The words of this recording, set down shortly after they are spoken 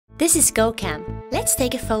This is GoCam. Let's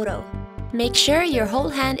take a photo. Make sure your whole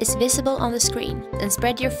hand is visible on the screen and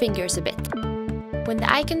spread your fingers a bit. When the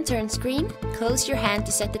icon turns green, close your hand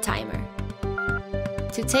to set the timer.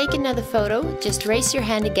 To take another photo, just raise your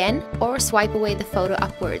hand again or swipe away the photo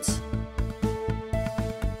upwards.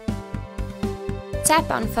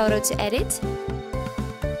 Tap on Photo to edit.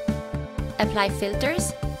 Apply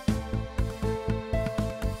filters.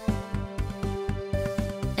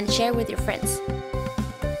 And share with your friends.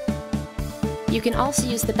 You can also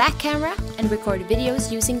use the back camera and record videos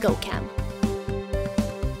using GoCam.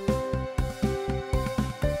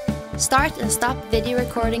 Start and stop video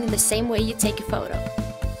recording the same way you take a photo.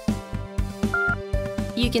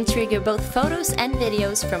 You can trigger both photos and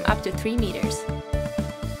videos from up to 3 meters.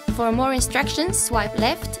 For more instructions, swipe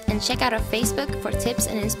left and check out our Facebook for tips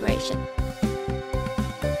and inspiration.